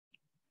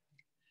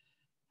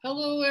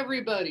Hello,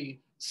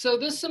 everybody. So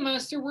this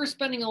semester, we're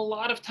spending a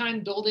lot of time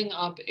building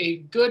up a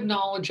good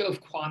knowledge of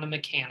quantum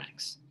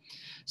mechanics.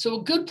 So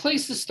a good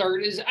place to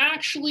start is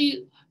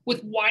actually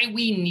with why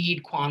we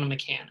need quantum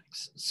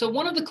mechanics. So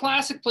one of the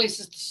classic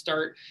places to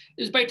start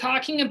is by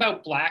talking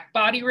about black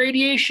body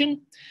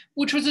radiation,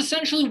 which was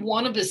essentially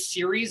one of a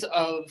series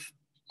of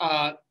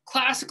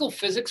classical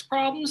physics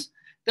problems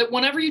that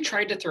whenever you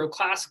tried to throw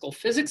classical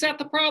physics at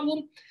the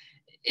problem,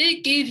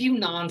 it gave you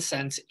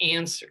nonsense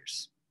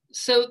answers.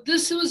 So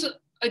this was,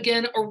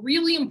 again, a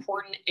really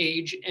important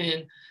age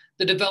in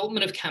the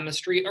development of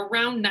chemistry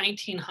around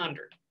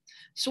 1900.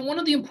 So one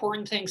of the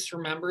important things to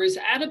remember is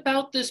at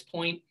about this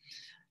point,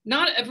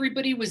 not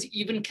everybody was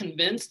even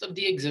convinced of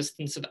the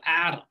existence of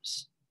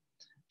atoms.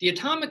 The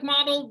atomic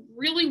model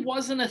really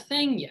wasn't a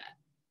thing yet.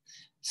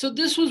 So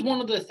this was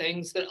one of the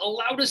things that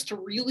allowed us to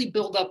really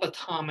build up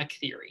atomic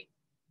theory.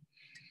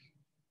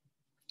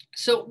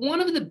 So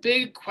one of the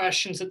big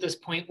questions at this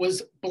point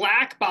was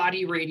black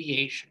body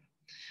radiation.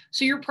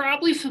 So you're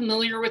probably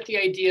familiar with the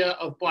idea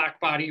of black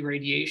body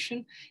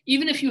radiation,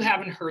 even if you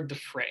haven't heard the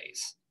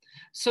phrase.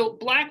 So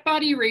black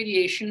body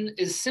radiation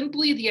is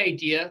simply the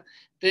idea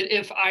that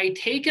if I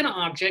take an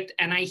object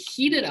and I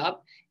heat it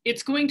up,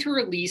 it's going to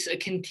release a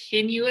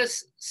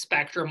continuous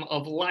spectrum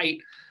of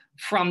light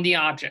from the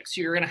object. So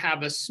you're going to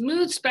have a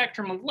smooth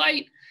spectrum of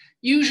light,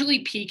 usually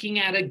peaking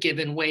at a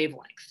given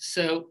wavelength.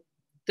 So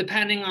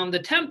depending on the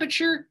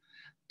temperature,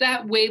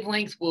 that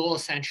wavelength will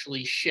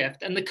essentially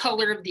shift and the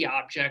color of the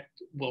object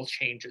will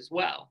change as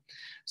well.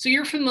 So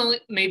you're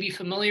maybe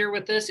familiar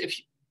with this if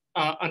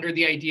under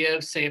the idea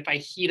of, say, if I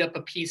heat up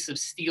a piece of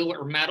steel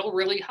or metal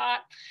really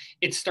hot,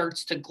 it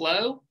starts to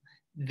glow.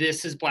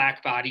 This is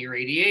black body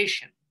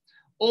radiation.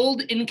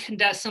 Old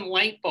incandescent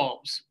light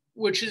bulbs,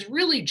 which is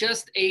really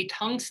just a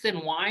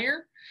tungsten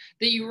wire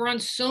that you run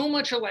so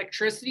much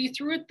electricity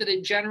through it that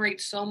it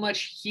generates so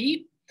much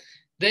heat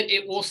that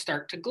it will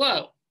start to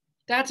glow.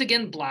 That's,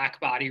 again, black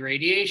body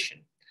radiation.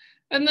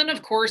 And then,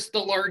 of course, the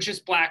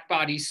largest black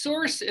body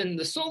source in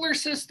the solar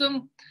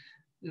system,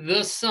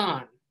 the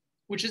sun,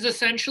 which is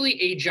essentially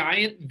a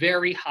giant,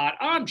 very hot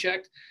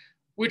object,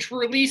 which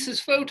releases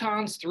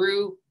photons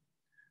through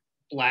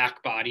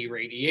black body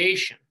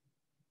radiation.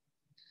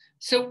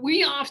 So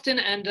we often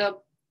end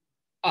up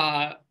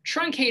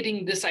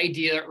truncating this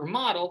idea or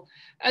model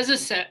as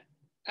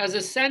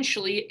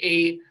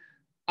essentially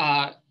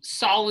a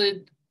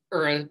solid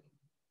or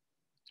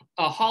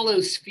a hollow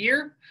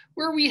sphere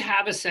where we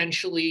have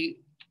essentially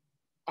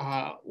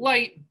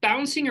light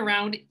bouncing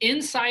around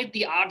inside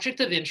the object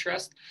of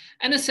interest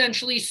and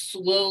essentially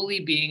slowly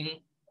being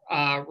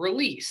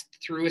released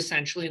through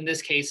essentially, in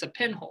this case, a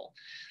pinhole.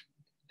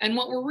 And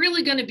what we're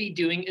really going to be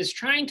doing is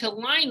trying to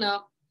line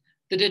up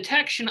the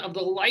detection of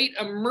the light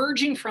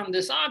emerging from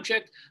this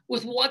object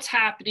with what's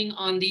happening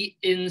on the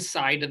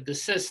inside of the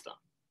system.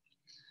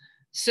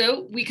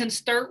 So we can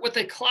start with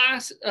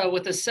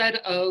a set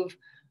of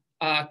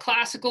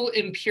classical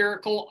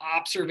empirical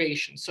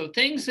observations, so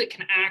things that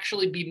can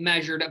actually be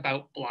measured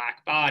about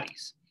black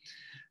bodies.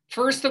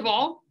 First of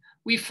all,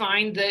 we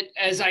find that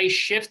as I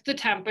shift the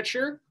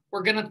temperature,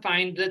 we're going to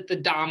find that the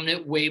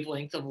dominant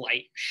wavelength of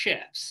light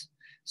shifts.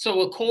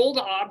 So a cold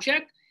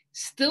object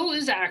still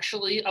is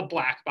actually a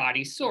black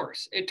body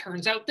source. It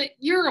turns out that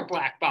you're a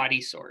black body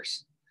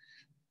source,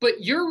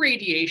 but your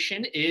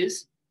radiation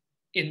is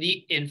in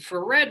the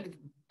infrared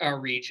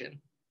region.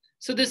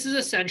 So this is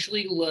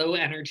essentially low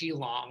energy,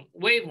 long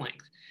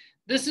wavelength.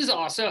 This is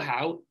also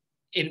how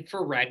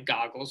infrared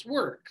goggles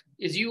work,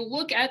 is you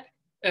look at,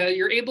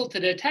 you're able to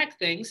detect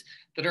things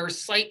that are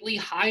slightly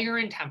higher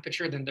in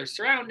temperature than their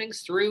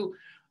surroundings through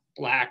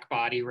black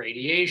body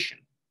radiation.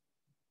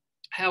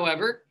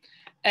 However,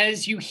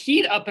 as you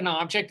heat up an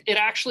object, it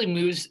actually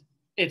moves,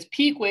 its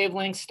peak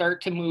wavelengths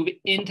start to move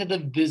into the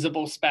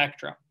visible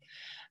spectrum.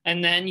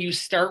 And then you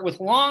start with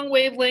long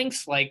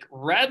wavelengths like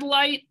red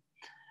light,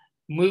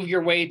 move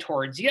your way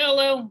towards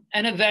yellow,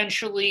 and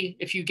eventually,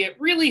 if you get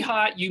really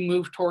hot, you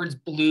move towards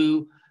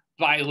blue,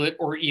 violet,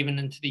 or even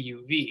into the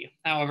UV.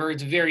 However,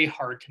 it's very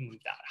hard to move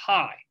that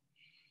high.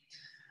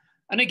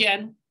 And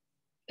again,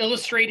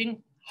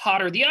 illustrating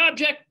hotter the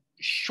object,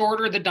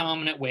 shorter the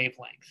dominant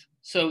wavelength.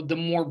 So the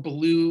more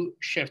blue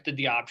shifted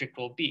the object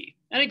will be.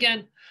 And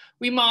again,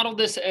 we model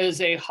this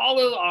as a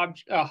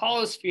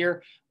hollow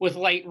sphere with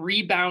light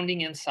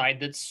rebounding inside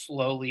that's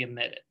slowly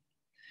emitted.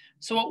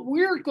 So what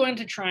we're going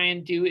to try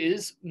and do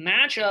is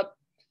match up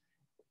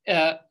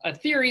a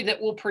theory that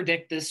will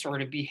predict this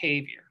sort of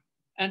behavior.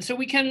 And so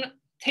we can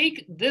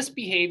take this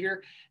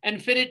behavior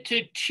and fit it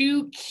to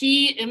two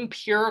key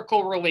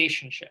empirical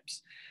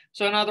relationships.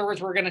 So in other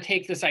words, we're going to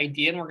take this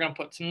idea and we're going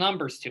to put some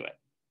numbers to it.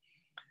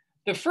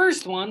 The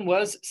first one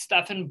was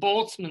Stefan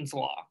Boltzmann's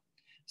law.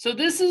 So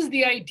this is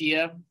the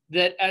idea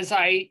that as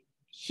I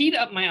heat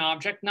up my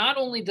object, not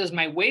only does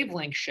my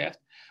wavelength shift,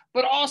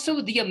 but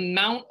also the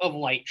amount of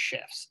light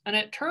shifts. And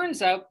it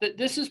turns out that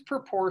this is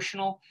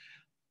proportional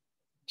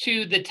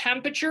to the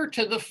temperature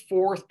to the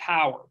fourth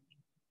power.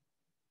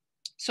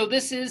 So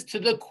this is to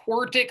the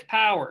quartic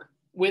power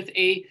with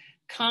a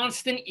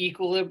constant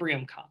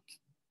equilibrium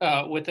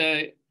with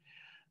a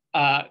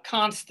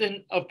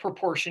constant of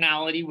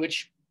proportionality,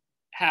 which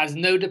has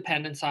no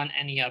dependence on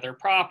any other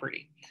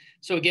property.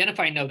 So again, if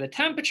I know the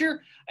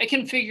temperature, I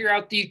can figure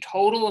out the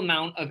total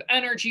amount of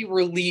energy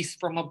released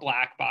from a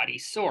black body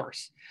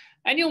source.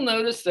 And you'll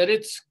notice that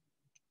it's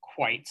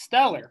quite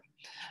stellar.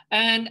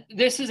 And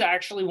this is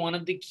actually one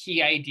of the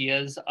key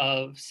ideas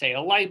of, say,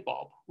 a light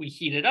bulb. We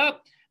heat it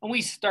up and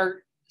we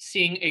start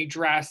seeing a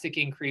drastic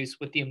increase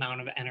with the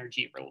amount of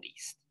energy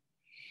released.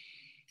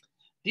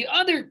 The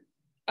other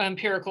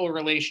empirical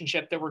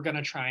relationship that we're going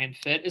to try and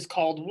fit is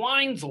called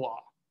Wien's law.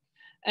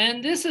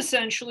 And this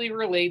essentially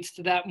relates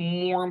to that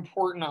more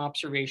important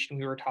observation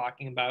we were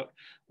talking about,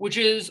 which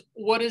is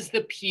what is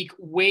the peak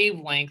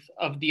wavelength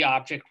of the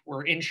object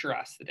we're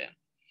interested in.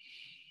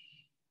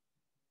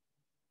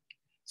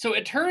 So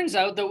it turns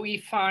out that we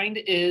find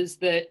is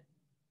that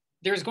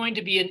there's going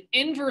to be an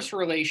inverse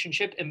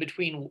relationship in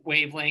between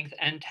wavelength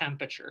and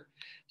temperature.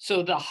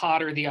 So the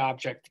hotter the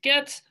object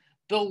gets,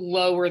 the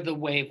lower the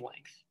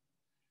wavelength.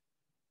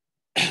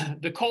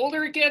 The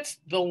colder it gets,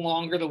 the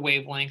longer the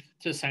wavelength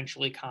to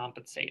essentially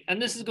compensate.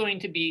 And this is going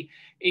to be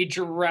a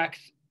direct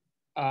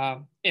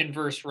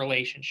inverse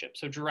relationship,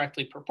 so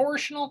directly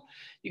proportional.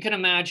 You can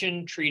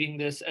imagine treating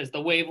this as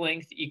the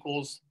wavelength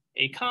equals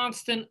a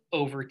constant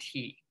over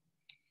T.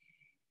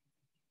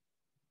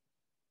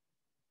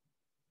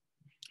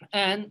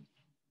 And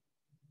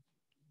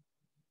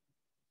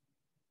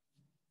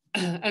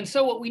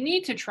so what we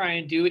need to try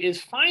and do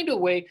is find a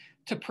way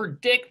to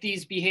predict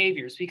these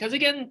behaviors, because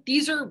again,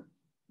 these are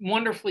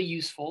wonderfully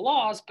useful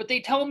laws, but they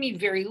tell me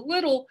very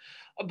little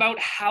about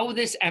how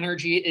this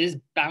energy is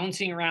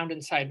bouncing around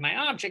inside my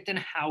object and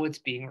how it's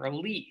being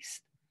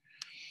released.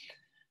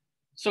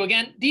 So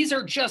again, these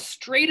are just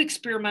straight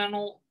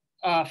experimental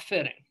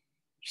fitting.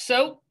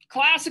 So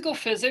classical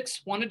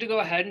physics wanted to go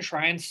ahead and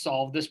try and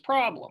solve this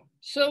problem.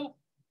 So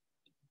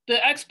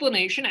the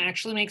explanation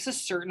actually makes a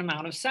certain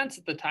amount of sense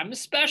at the time,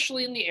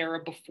 especially in the era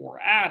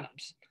before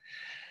atoms.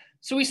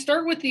 So we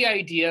start with the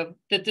idea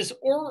that this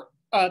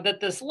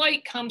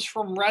light comes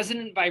from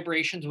resonant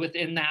vibrations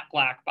within that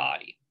black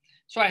body.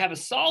 So I have a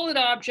solid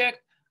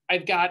object.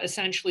 I've got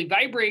essentially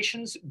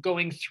vibrations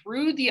going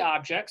through the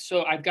object.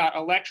 So I've got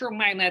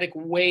electromagnetic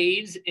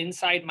waves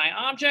inside my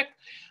object.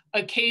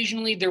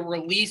 Occasionally they're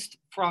released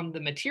from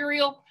the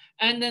material,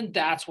 and then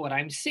that's what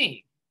I'm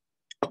seeing.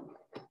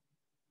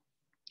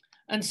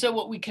 And so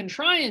what we can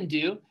try and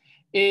do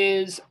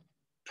is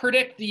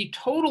predict the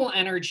total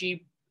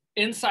energy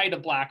inside a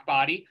black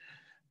body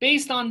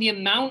based on the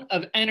amount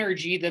of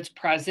energy that's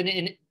present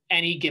in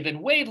any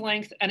given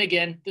wavelength. And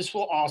again, this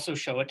will also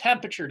show a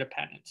temperature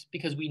dependence,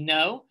 because we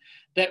know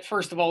that,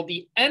 first of all,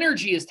 the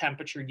energy is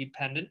temperature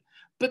dependent,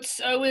 but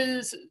so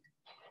is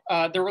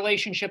the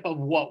relationship of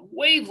what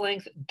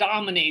wavelength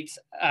dominates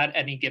at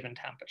any given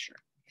temperature.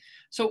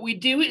 So what we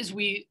do is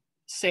we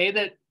say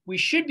that we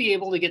should be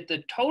able to get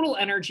the total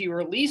energy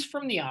released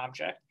from the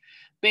object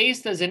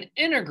based as an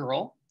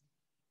integral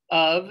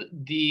of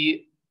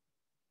the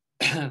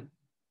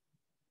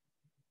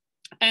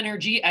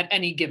energy at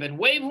any given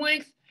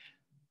wavelength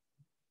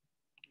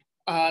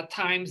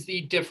times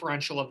the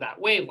differential of that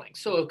wavelength.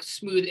 So a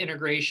smooth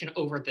integration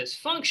over this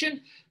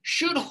function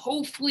should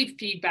hopefully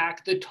feed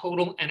back the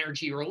total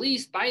energy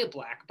released by a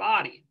black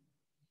body.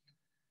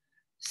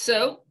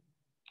 So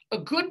a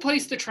good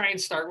place to try and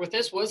start with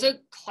this was a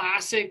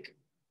classic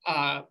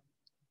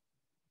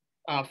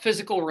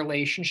physical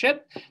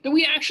relationship that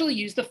we actually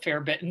used a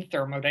fair bit in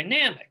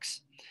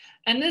thermodynamics.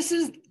 And this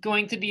is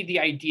going to be the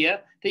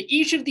idea that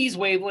each of these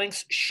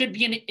wavelengths should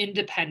be an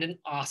independent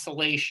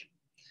oscillation.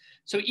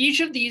 So each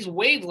of these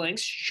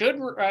wavelengths should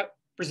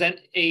represent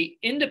an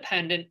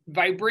independent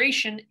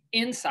vibration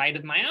inside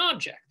of my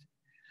object,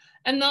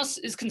 and thus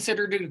is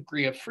considered a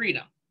degree of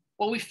freedom.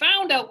 Well, we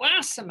found out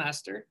last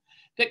semester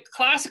that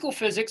classical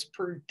physics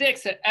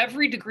predicts that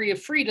every degree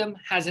of freedom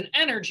has an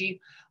energy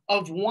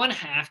of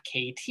 1/2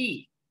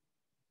 kT.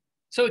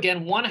 So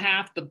again,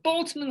 1/2 the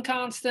Boltzmann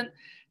constant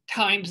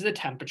times the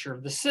temperature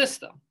of the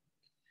system.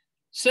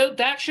 So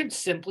that should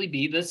simply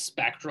be the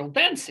spectral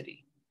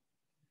density.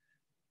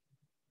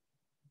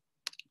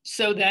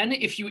 So then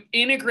if you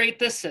integrate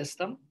the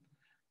system,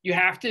 you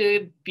have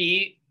to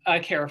be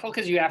careful,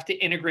 because you have to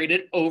integrate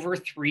it over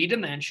 3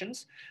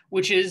 dimensions,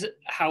 which is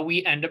how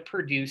we end up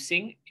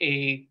producing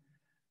an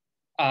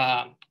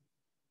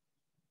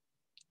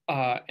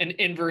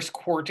inverse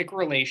quartic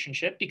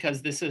relationship,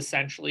 because this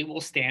essentially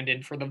will stand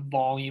in for the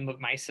volume of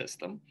my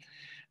system.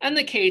 And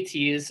the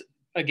KT is,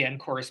 again,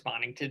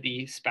 corresponding to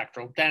the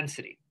spectral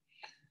density.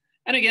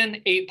 And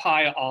again, 8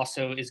 pi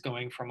also is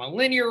going from a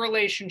linear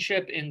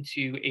relationship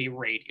into a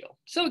radial.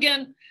 So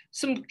again,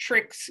 some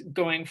tricks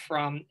going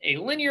from a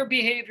linear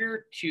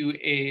behavior to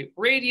a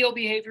radial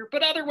behavior,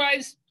 but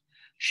otherwise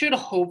should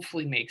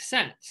hopefully make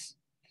sense.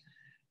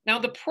 Now,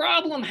 the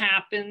problem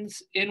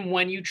happens in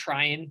when you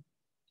try and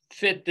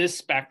fit this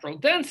spectral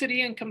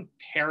density and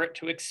compare it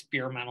to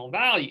experimental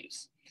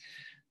values.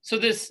 So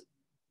this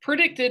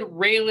predicted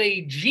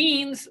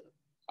Rayleigh-Jeans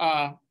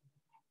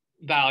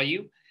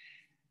value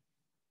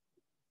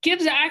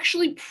gives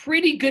actually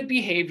pretty good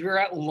behavior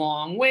at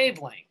long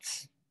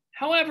wavelengths.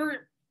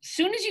 However, as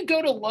soon as you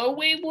go to low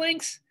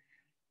wavelengths,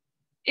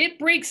 it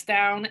breaks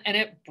down, and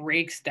it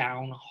breaks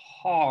down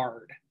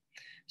hard.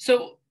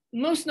 So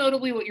most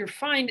notably, what you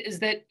find is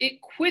that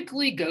it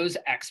quickly goes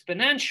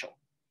exponential,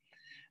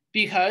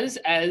 because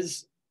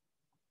as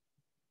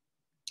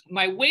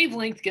my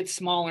wavelength gets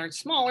smaller and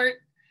smaller,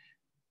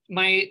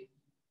 my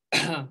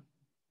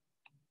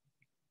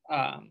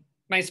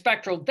my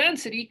spectral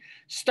density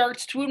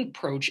starts to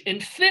approach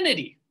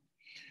infinity.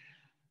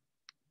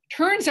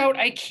 Turns out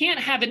I can't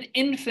have an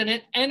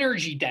infinite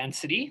energy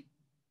density,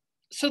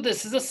 so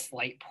this is a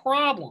slight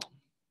problem.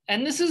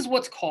 And this is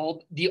what's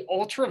called the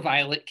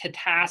ultraviolet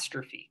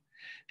catastrophe,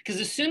 because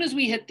as soon as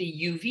we hit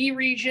the UV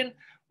region,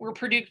 we're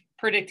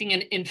predicting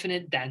an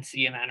infinite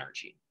density of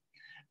energy.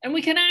 And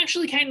we can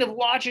actually kind of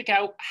logic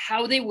out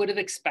how they would have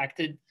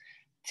expected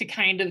to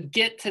kind of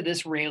get to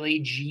this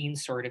Rayleigh-Jean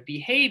sort of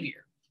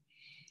behavior.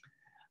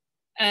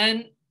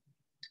 And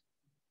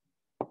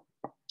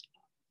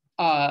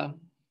the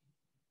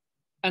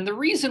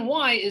reason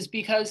why is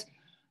because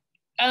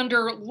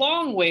under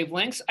long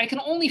wavelengths, I can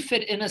only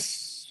fit in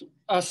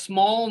a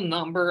small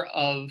number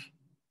of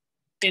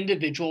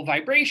individual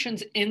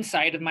vibrations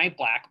inside of my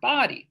black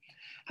body.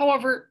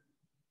 However,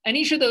 and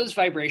each of those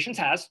vibrations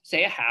has,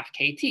 say, a half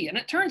kT. And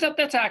it turns out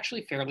that's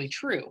actually fairly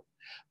true.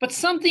 But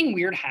something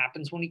weird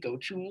happens when we go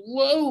to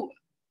low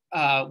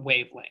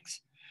wavelengths.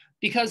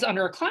 Because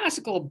under a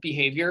classical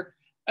behavior,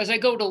 as I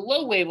go to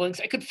low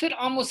wavelengths, I could fit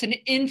almost an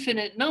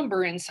infinite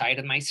number inside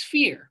of my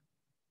sphere.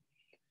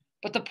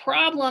 But the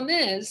problem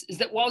is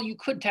that while you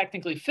could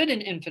technically fit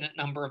an infinite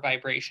number of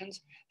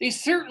vibrations, they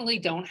certainly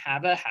don't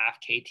have a half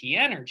kT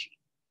energy.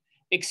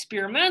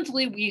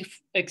 Experimentally, we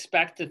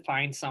expect to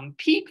find some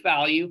peak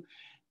value.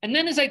 And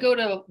then as I go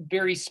to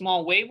very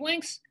small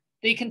wavelengths,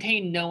 they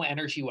contain no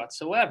energy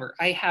whatsoever.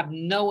 I have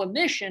no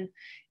emission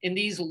in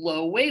these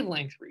low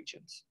wavelength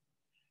regions.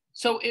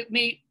 So it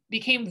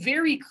became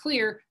very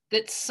clear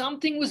that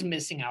something was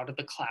missing out of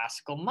the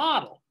classical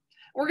model.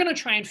 We're going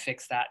to try and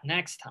fix that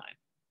next time.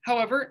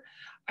 However,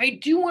 I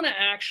do want to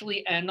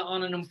actually end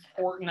on an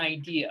important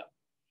idea.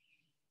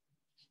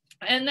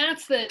 And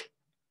that's that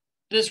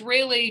this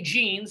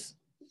Rayleigh-Jeans,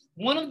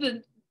 one of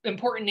the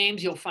important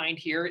names you'll find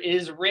here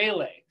is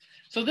Rayleigh.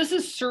 So this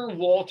is Sir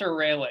Walter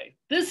Rayleigh.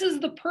 This is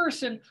the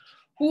person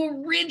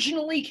who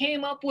originally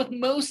came up with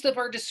most of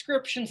our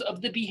descriptions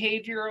of the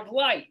behavior of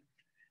light.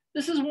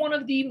 This is one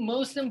of the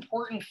most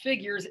important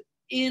figures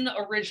in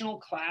original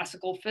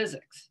classical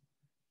physics.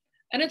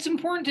 And it's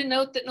important to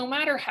note that no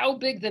matter how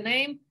big the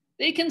name,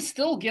 they can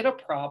still get a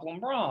problem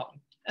wrong.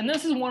 And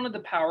this is one of the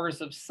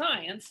powers of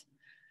science.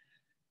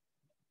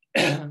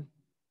 The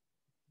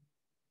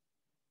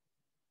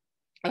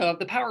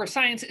power of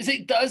science is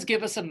it does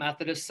give us a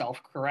method of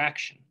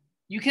self-correction.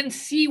 You can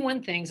see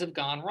when things have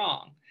gone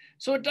wrong.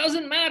 So it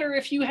doesn't matter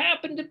if you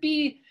happen to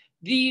be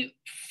the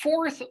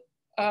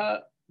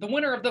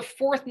winner of the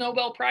 4th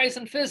Nobel Prize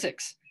in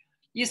physics.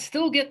 You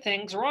still get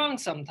things wrong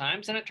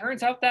sometimes, and it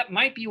turns out that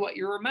might be what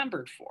you're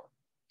remembered for.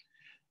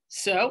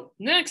 So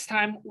next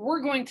time, we're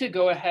going to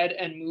go ahead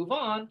and move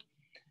on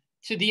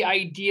to the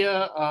idea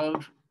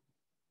of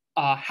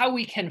how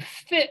we can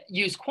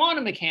use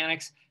quantum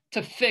mechanics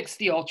to fix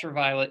the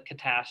ultraviolet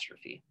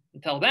catastrophe.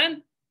 Until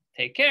then,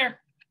 take care.